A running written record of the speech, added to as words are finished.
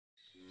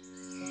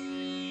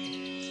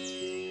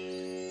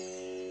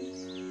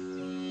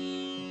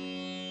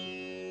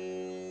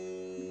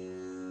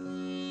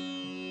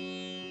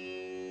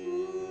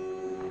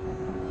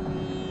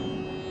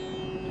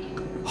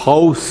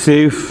how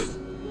safe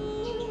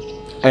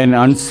and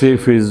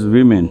unsafe is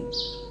women.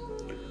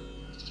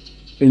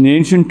 In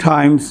ancient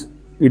times,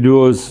 it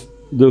was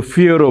the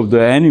fear of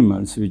the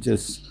animals which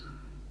has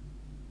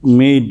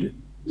made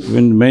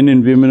men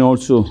and women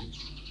also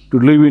to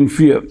live in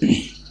fear.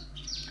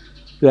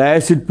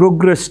 As it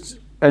progressed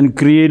and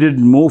created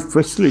more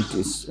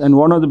facilities, and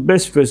one of the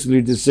best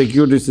facilities,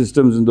 security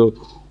systems in the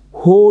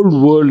whole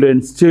world,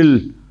 and still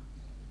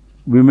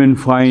women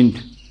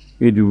find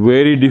it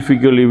very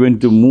difficult even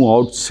to move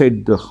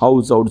outside the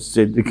house,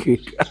 outside the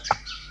gate.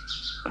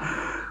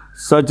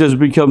 Such has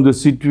become the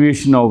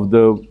situation of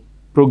the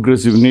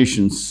progressive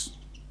nations.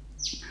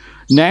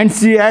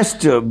 Nancy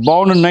Astor,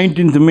 born on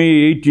 19th May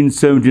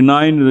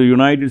 1879 in the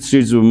United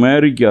States of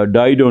America,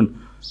 died on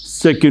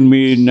 2nd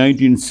May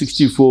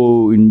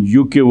 1964 in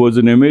UK, was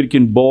an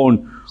American-born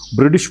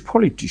British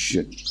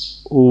politician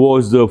who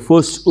was the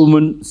first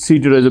woman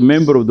seated as a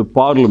member of the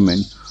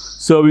parliament,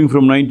 serving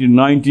from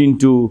 1919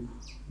 to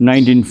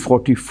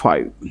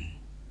 1945.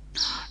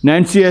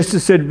 Nancy Astor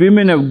said,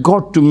 "Women have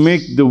got to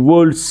make the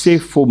world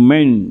safe for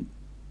men,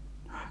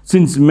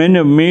 since men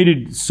have made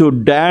it so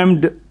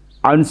damned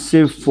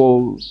unsafe for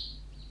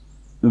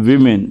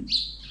women."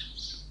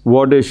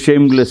 What a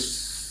shameless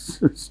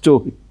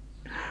story.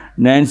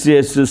 Nancy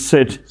Astor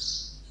said,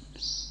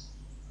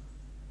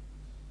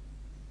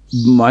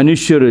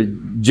 "Manushyara,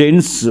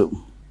 gents,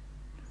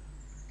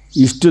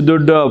 ishtu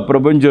dodda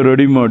prapancha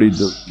ready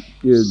madiddu.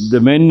 The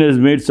men has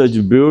made such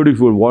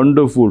beautiful,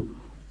 wonderful,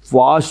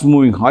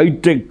 fast-moving,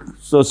 high-tech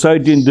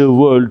society in the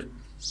world,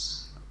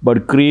 but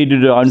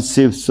created an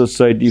unsafe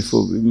society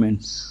for women.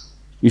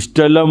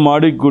 Ishtella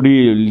madikudi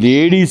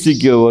ladies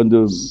ಗೆ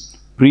ಒಂದು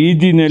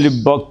ಪ್ರೀತಿನಲ್ಲಿ,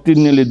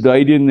 ಭಕ್ತಿನಲ್ಲಿ,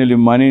 ಧೈರ್ಯದಲ್ಲಿ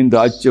ಮನೆಯಿಂದ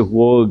ಆಚೆ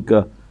ಹೋಗಕ್ಕೆ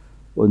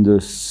ಒಂದು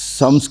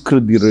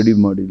ಸಂಸ್ಕೃತಿ ready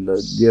ಮಾಡಿಲ್ಲ.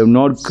 They have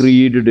not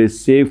created a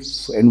safe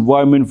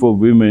environment for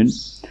women.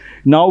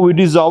 Now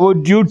it is our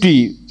duty,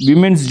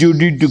 women's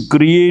duty, to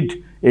create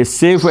a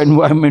safe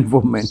environment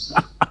for men.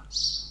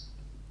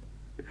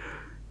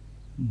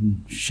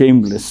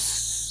 Shameless.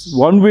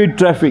 One-way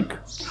traffic.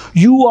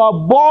 You are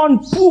born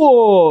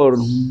poor.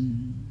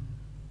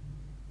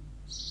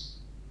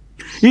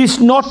 It's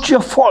not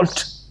your fault.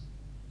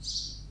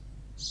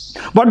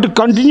 But to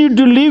continue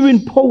to live in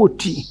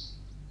poverty,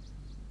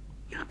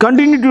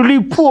 continue to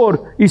live poor,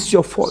 is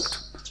your fault.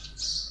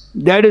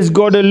 That has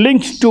got a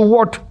link to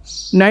what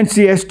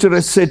Nancy Astor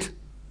has said.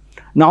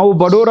 ನಾವು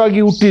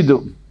ಬಡವರಾಗಿ ಹುಟ್ಟಿದ್ದು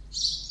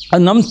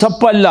ಅದು ನಮ್ಮ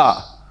ತಪ್ಪಲ್ಲ,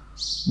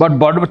 but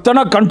ಬಡತನ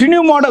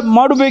continue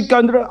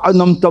ಮಾಡಬೇಕಂದ್ರೆ ಅದು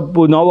ನಮ್ಮ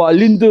ತಪ್ಪು. ನಾವು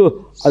ಅಲ್ಲಿಂದ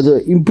ಅದು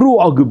ಇಂಪ್ರೂವ್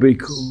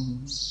ಆಗಬೇಕು.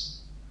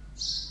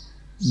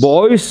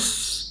 Boys,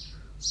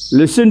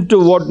 listen to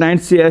what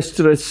Nancy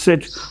Astor has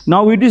said.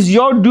 Now it is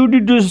your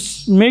duty to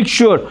make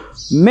sure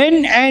men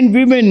and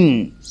women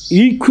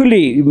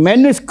equally. Men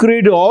has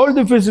created all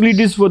the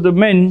facilities for the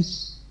men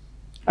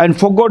and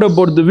forgot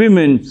about the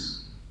women.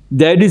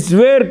 That is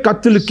where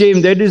Kattal came.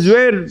 That is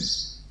where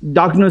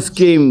darkness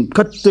came.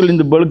 Kattal in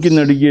the Balkan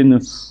adigenu.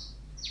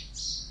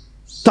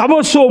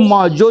 Tamaso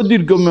ma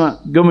Jyotir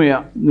Gamaya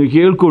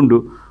helkondu.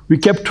 We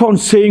kept on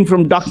saying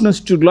from darkness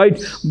to light,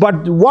 but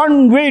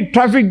one-way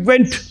traffic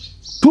went.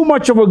 Too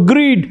much of a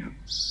greed.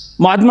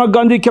 Mahatma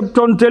Gandhi kept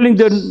on telling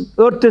that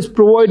earth has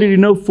provided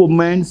enough for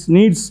man's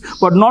needs,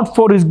 but not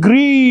for his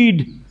greed.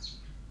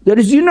 There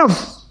is enough,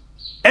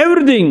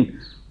 everything.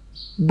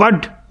 But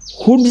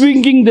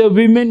hoodwinking the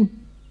women,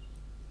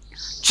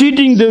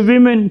 cheating the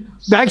women,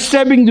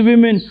 backstabbing the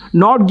women,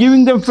 not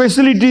giving them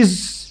facilities.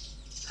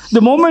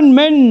 The moment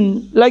men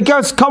like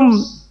us come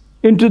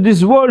into this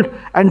world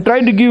and try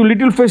to give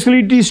little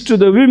facilities to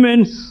the women,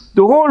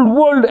 the whole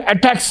world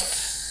attacks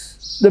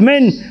the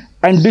men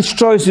and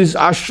destroys his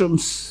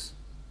ashrams.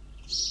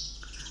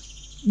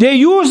 They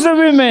use the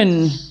women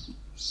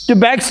to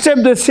backstab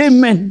the same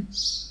men.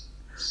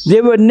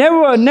 They were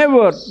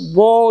never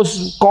was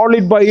call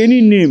it by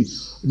any name,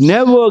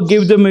 never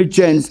give them a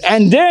chance.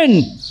 And then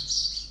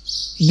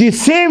the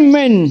same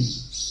men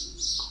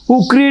who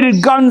created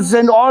guns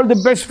and all the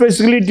best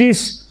facilities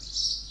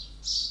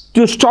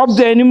to stop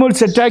the animals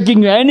attacking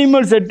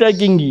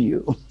you,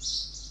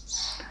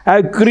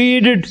 have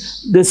created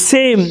the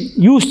same,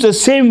 used the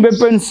same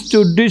weapons to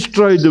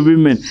destroy the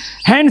women.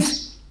 Hence,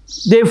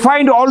 they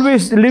find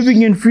always living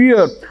in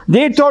fear.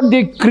 They thought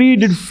they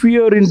created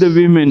fear in the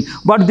women,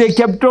 but they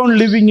kept on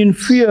living in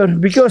fear,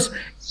 because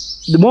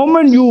the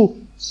moment you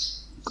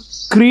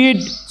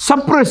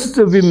suppress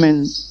the women,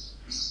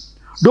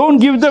 don't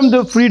give them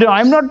the freedom.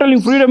 I'm not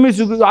telling freedom is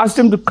to ask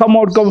them to come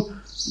out,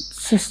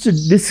 just to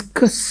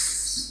discuss,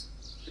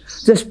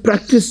 just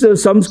practice the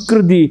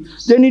samskriti,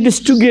 then it is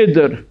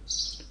together.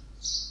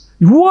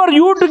 Who are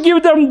you to give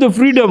them the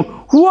freedom?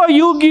 Who are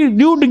you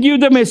to give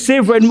them a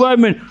safe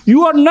environment? You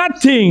are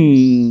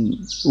nothing.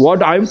 What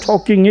I'm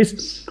talking is,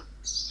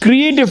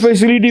 create a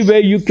facility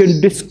where you can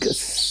discuss.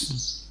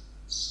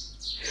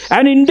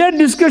 And in that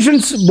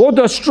discussions, both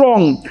are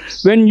strong.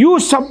 When you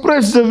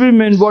suppress the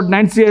women, what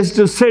Nancy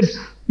Astor said,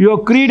 you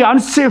have created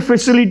unsafe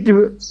facility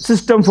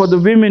system for the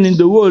women in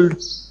the world.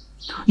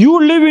 You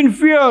live in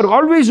fear,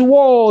 always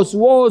wars.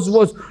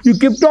 You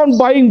kept on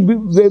buying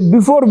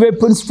before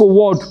weapons for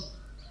what?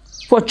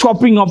 For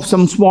chopping up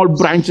some small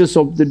branches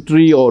of the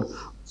tree or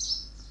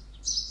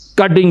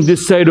cutting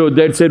this side or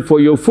that side for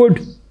your food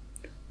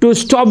to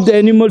stop the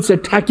animals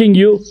attacking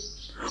you.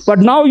 But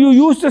now you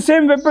use the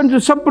same weapon to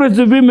suppress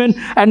the women,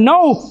 and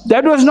now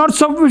that was not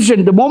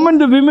sufficient. The moment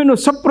the women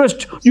were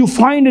suppressed, you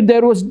find that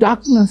there was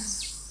darkness.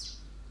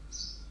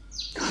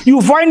 You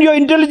find your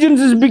intelligence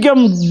has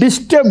become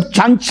disturbed,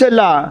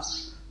 chanchala.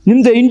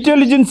 Nimda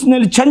intelligence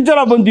nalli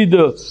chanchala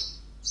bandidu.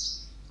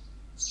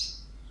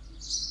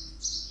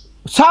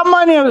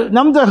 Samanya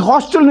namda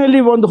hostel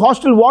nalli ಒಂದು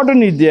hostel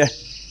warden ಇದೆ.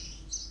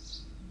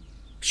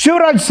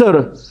 Shivraj sir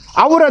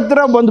ಅವ್ರ ಹತ್ರ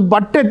ಒಂದು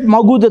ಬಟ್ಟೆ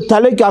ಮಗುದ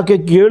ತಲೆಗೆ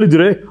ಹಾಕಕ್ಕೆ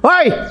ಹೇಳಿದ್ರೆ,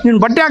 ಓಯ್ ನೀನು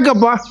ಬಟ್ಟೆ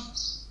ಹಾಕಪ್ಪ.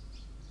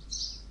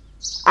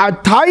 ಆ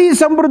ತಾಯಿ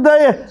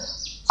ಸಂಪ್ರದಾಯ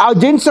ಆ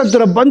ಜೆಂಟ್ಸ್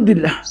ಹತ್ರ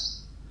ಬಂದಿಲ್ಲ.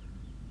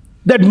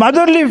 That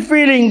motherly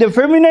feeling, the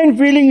feminine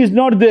feeling is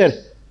not there.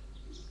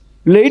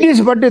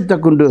 Ladies ಬಟ್ಟೆ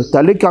ತಗೊಂಡು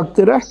ತಲೆಗೆ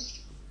ಹಾಕ್ತಾರೆ,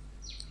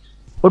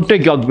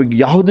 ಹೊಟ್ಟೆಗೆ ಹಾಕ್ಬೇಕು.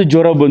 ಯಾವುದು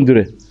ಜ್ವರ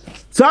ಬಂದರೆ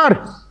ಸರ್,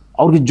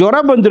 ಅವ್ರಿಗೆ ಜ್ವರ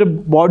ಬಂದರೆ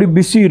ಬಾಡಿ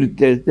ಬಿಸಿ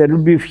ಇರುತ್ತೆ, there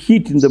will be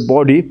heat in the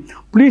body,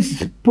 please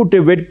put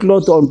a wet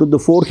cloth onto the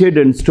forehead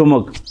and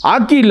stomach.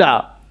 ಹಾಕಿಲ್ಲ,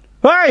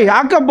 hey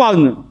ಹಾಕಪ್ಪ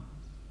ಅವನು.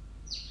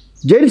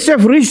 Gents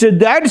have reached at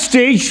that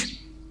stage.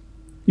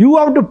 You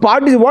have to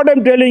participate. What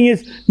I'm telling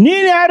is,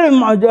 ನೀನು ಯಾರು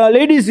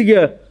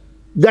ಲೇಡೀಸ್ಗೆ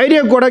ಧೈರ್ಯ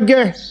ಕೊಡೋಕ್ಕೆ?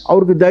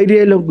 ಅವ್ರಿಗೆ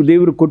ಧೈರ್ಯ ಎಲ್ಲ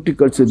ದೇವರು ಕೊಟ್ಟು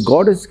ಕಳಿಸಿದ್ರು.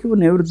 God has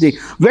given everything.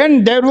 When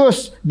there was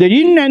the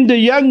yin and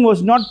the yang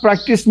was not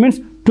practiced, means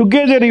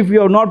together, if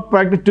you have not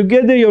practiced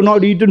together, you have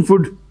not eaten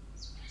food.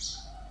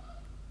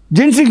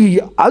 ಜೆಂಟ್ಸಿಗೆ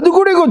ಅದು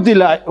ಕೂಡ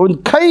ಗೊತ್ತಿಲ್ಲ. ಒಂದು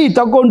ಕೈ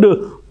ತಗೊಂಡು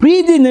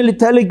ಪ್ರೀತಿನಲ್ಲಿ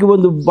ತಲೆಗೆ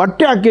ಒಂದು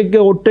ಬಟ್ಟೆ ಹಾಕೋಕ್ಕೆ,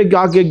 ಹೊಟ್ಟೆಗೆ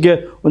ಹಾಕೋಕ್ಕೆ,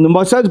 ಒಂದು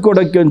ಮಸಾಜ್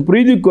ಕೊಡೋಕ್ಕೆ, ಒಂದು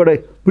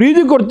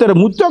ಪ್ರೀತಿ ಕೊಡ್ತಾರೆ,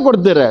 ಮುತ್ತ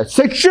ಕೊಡ್ತಾರೆ.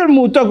 ಸೆಕ್ಷುವಲ್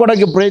ಮುತ್ತ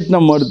ಕೊಡೋಕ್ಕೆ ಪ್ರಯತ್ನ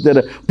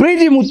ಮಾಡ್ತಾರೆ,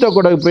 ಪ್ರೀತಿ ಮುತ್ತ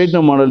ಕೊಡೋಕ್ಕೆ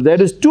ಪ್ರಯತ್ನ ಮಾಡಲ್ಲ.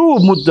 ದೇರ್ ಇಸ್ ಟೂ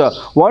ಮುತ್ತ.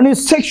 One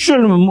is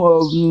sexual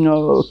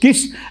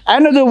kiss,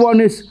 another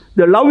one is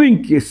the loving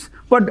kiss.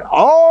 But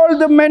all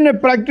the men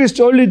have practiced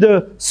only the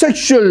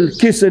sexual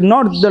kiss and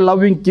not the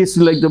loving kiss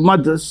like the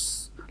mothers,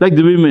 like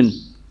the women.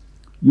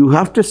 You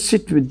have to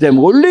sit with them.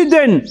 Only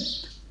then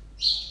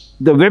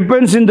the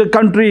weapons in the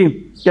country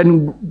can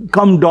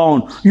come down.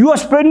 You are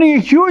spending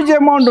a huge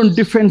amount on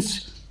defense.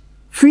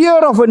 Fear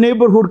of a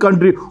neighborhood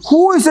country. Who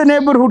is a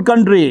neighborhood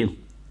country?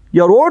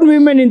 Your own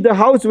women in the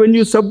house, when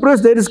you suppress,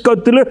 there is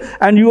qatl,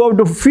 and you have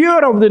the fear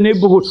of the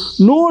neighborhood.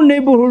 No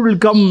neighborhood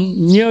will come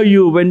near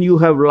you when you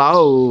have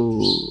love.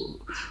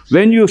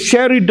 When you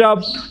share it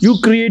up, you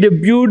create a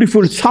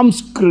beautiful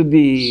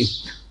samskriti.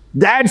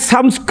 That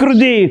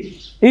samskriti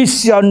is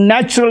your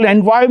natural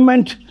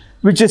environment,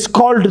 which is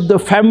called the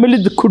family,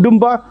 the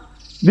kudumba,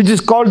 which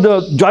is called the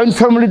joint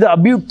family, the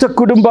abhyukta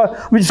kudumba,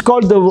 which is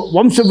called the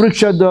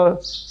vamshavriksha, the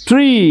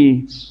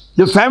tree,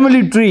 the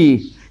family tree.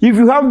 If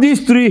you have these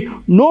three,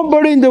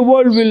 nobody in the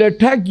world will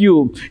attack you.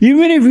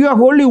 Even if you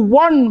have only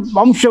one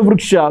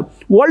vamshavriksha,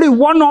 only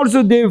one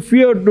also they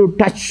fear to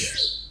touch.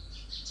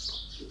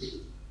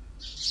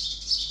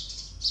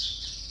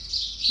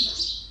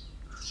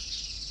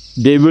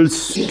 Devil's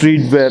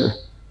street where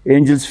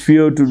angels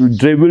fear to do.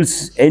 Devils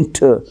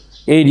enter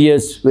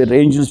areas where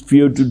angels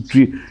fear to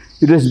treat.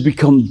 It has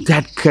become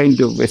that kind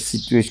of a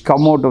situation.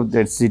 Come out of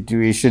that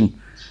situation.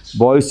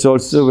 Boys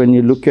also, when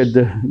you look at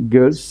the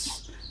girls,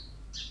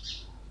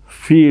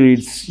 feel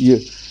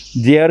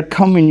they are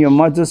come in your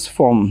mother's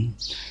form,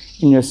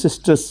 in your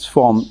sister's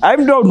form. I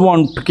don't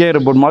want to care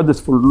about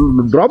mother's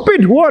form. Drop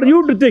it. Who are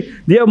you to think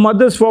they are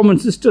mother's form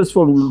and sister's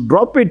form?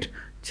 Drop it.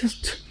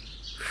 Just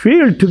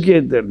feel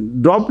together.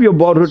 Drop your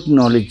borrowed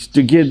knowledge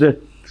together.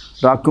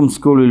 Rakum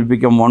School will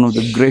become one of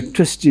the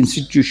greatest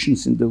institutions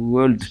in the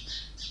world,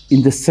 in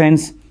the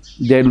sense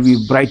there will be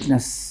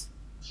brightness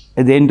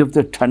at the end of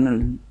the tunnel.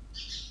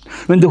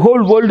 When the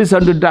whole world is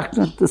under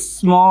darkness, the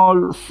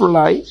small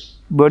fly,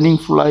 burning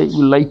fly,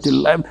 will light a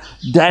lamp.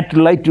 That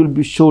light will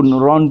be shown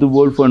around the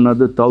world for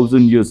another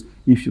 1,000 years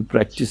if you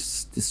practice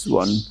this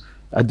one.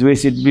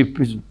 Otherwise, it will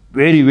be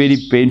very, very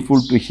painful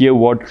to hear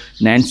what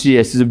Nancy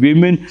says.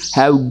 Women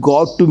have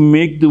got to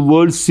make the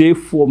world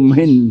safe for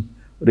men.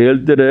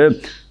 ಹೇಳ್ತಾರೆ,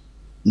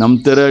 ನಮ್ಮ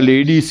ಥರ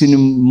ಲೇಡೀಸಿನ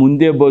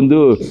ಮುಂದೆ ಬಂದು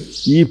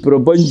ಈ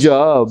ಪ್ರಪಂಚ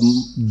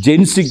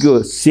ಜೆಂಟ್ಸಿಗೆ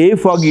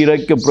ಸೇಫಾಗಿ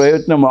ಇರೋಕ್ಕೆ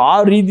ಪ್ರಯತ್ನ ಆ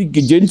ರೀತಿ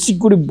ಜೆಂಟ್ಸಿಗೆ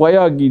ಕೂಡ ಭಯ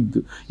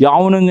ಆಗಿದ್ದು.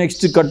 ಯಾವನ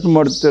ನೆಕ್ಸ್ಟ್ ಕಟ್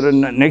ಮಾಡ್ತಾರೆ,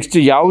 ನೆಕ್ಸ್ಟ್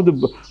ಯಾವುದು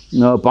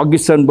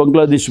ಪಾಕಿಸ್ತಾನ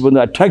ಬಾಂಗ್ಲಾದೇಶ್ ಬಂದು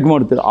ಅಟ್ಯಾಕ್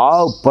ಮಾಡ್ತಾರೆ, ಆ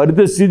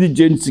ಪರಿಸ್ಥಿತಿ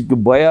ಜೆಂಟ್ಸಿಗೆ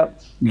ಭಯ.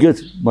 ಈಗ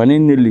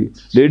ಮನೆಯಲ್ಲಿ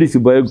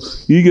ಲೇಡೀಸಿಗೆ ಭಯ.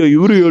 ಈಗ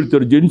ಇವರು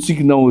ಹೇಳ್ತಾರೆ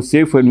ಜೆಂಟ್ಸಿಗೆ ನಾವು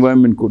ಸೇಫ್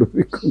ಎನ್ವೈರ್ಮೆಂಟ್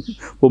ಕೊಡಬೇಕು.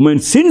 Women,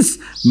 since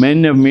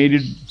men have made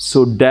it so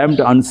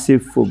damned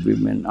unsafe for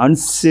women.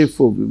 Unsafe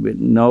for women.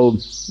 Now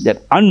that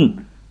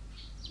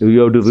you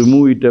have to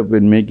remove it up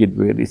and make it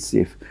very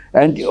safe.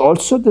 And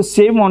also the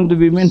same on the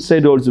women's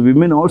side also.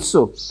 Women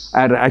also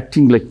are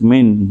acting like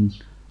men.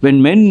 When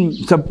men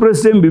suppress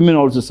them, women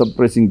also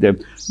suppressing them.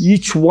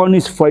 Each one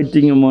is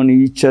fighting among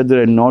each other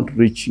and not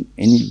reaching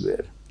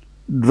anywhere.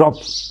 Drop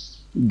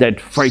that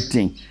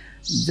fighting.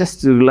 Just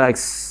relax.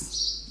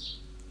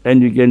 And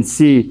you can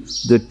see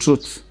the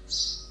truth,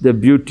 the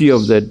beauty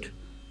of that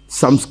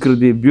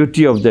Samskriti,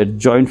 beauty of that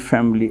joint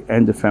family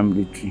and the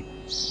family tree.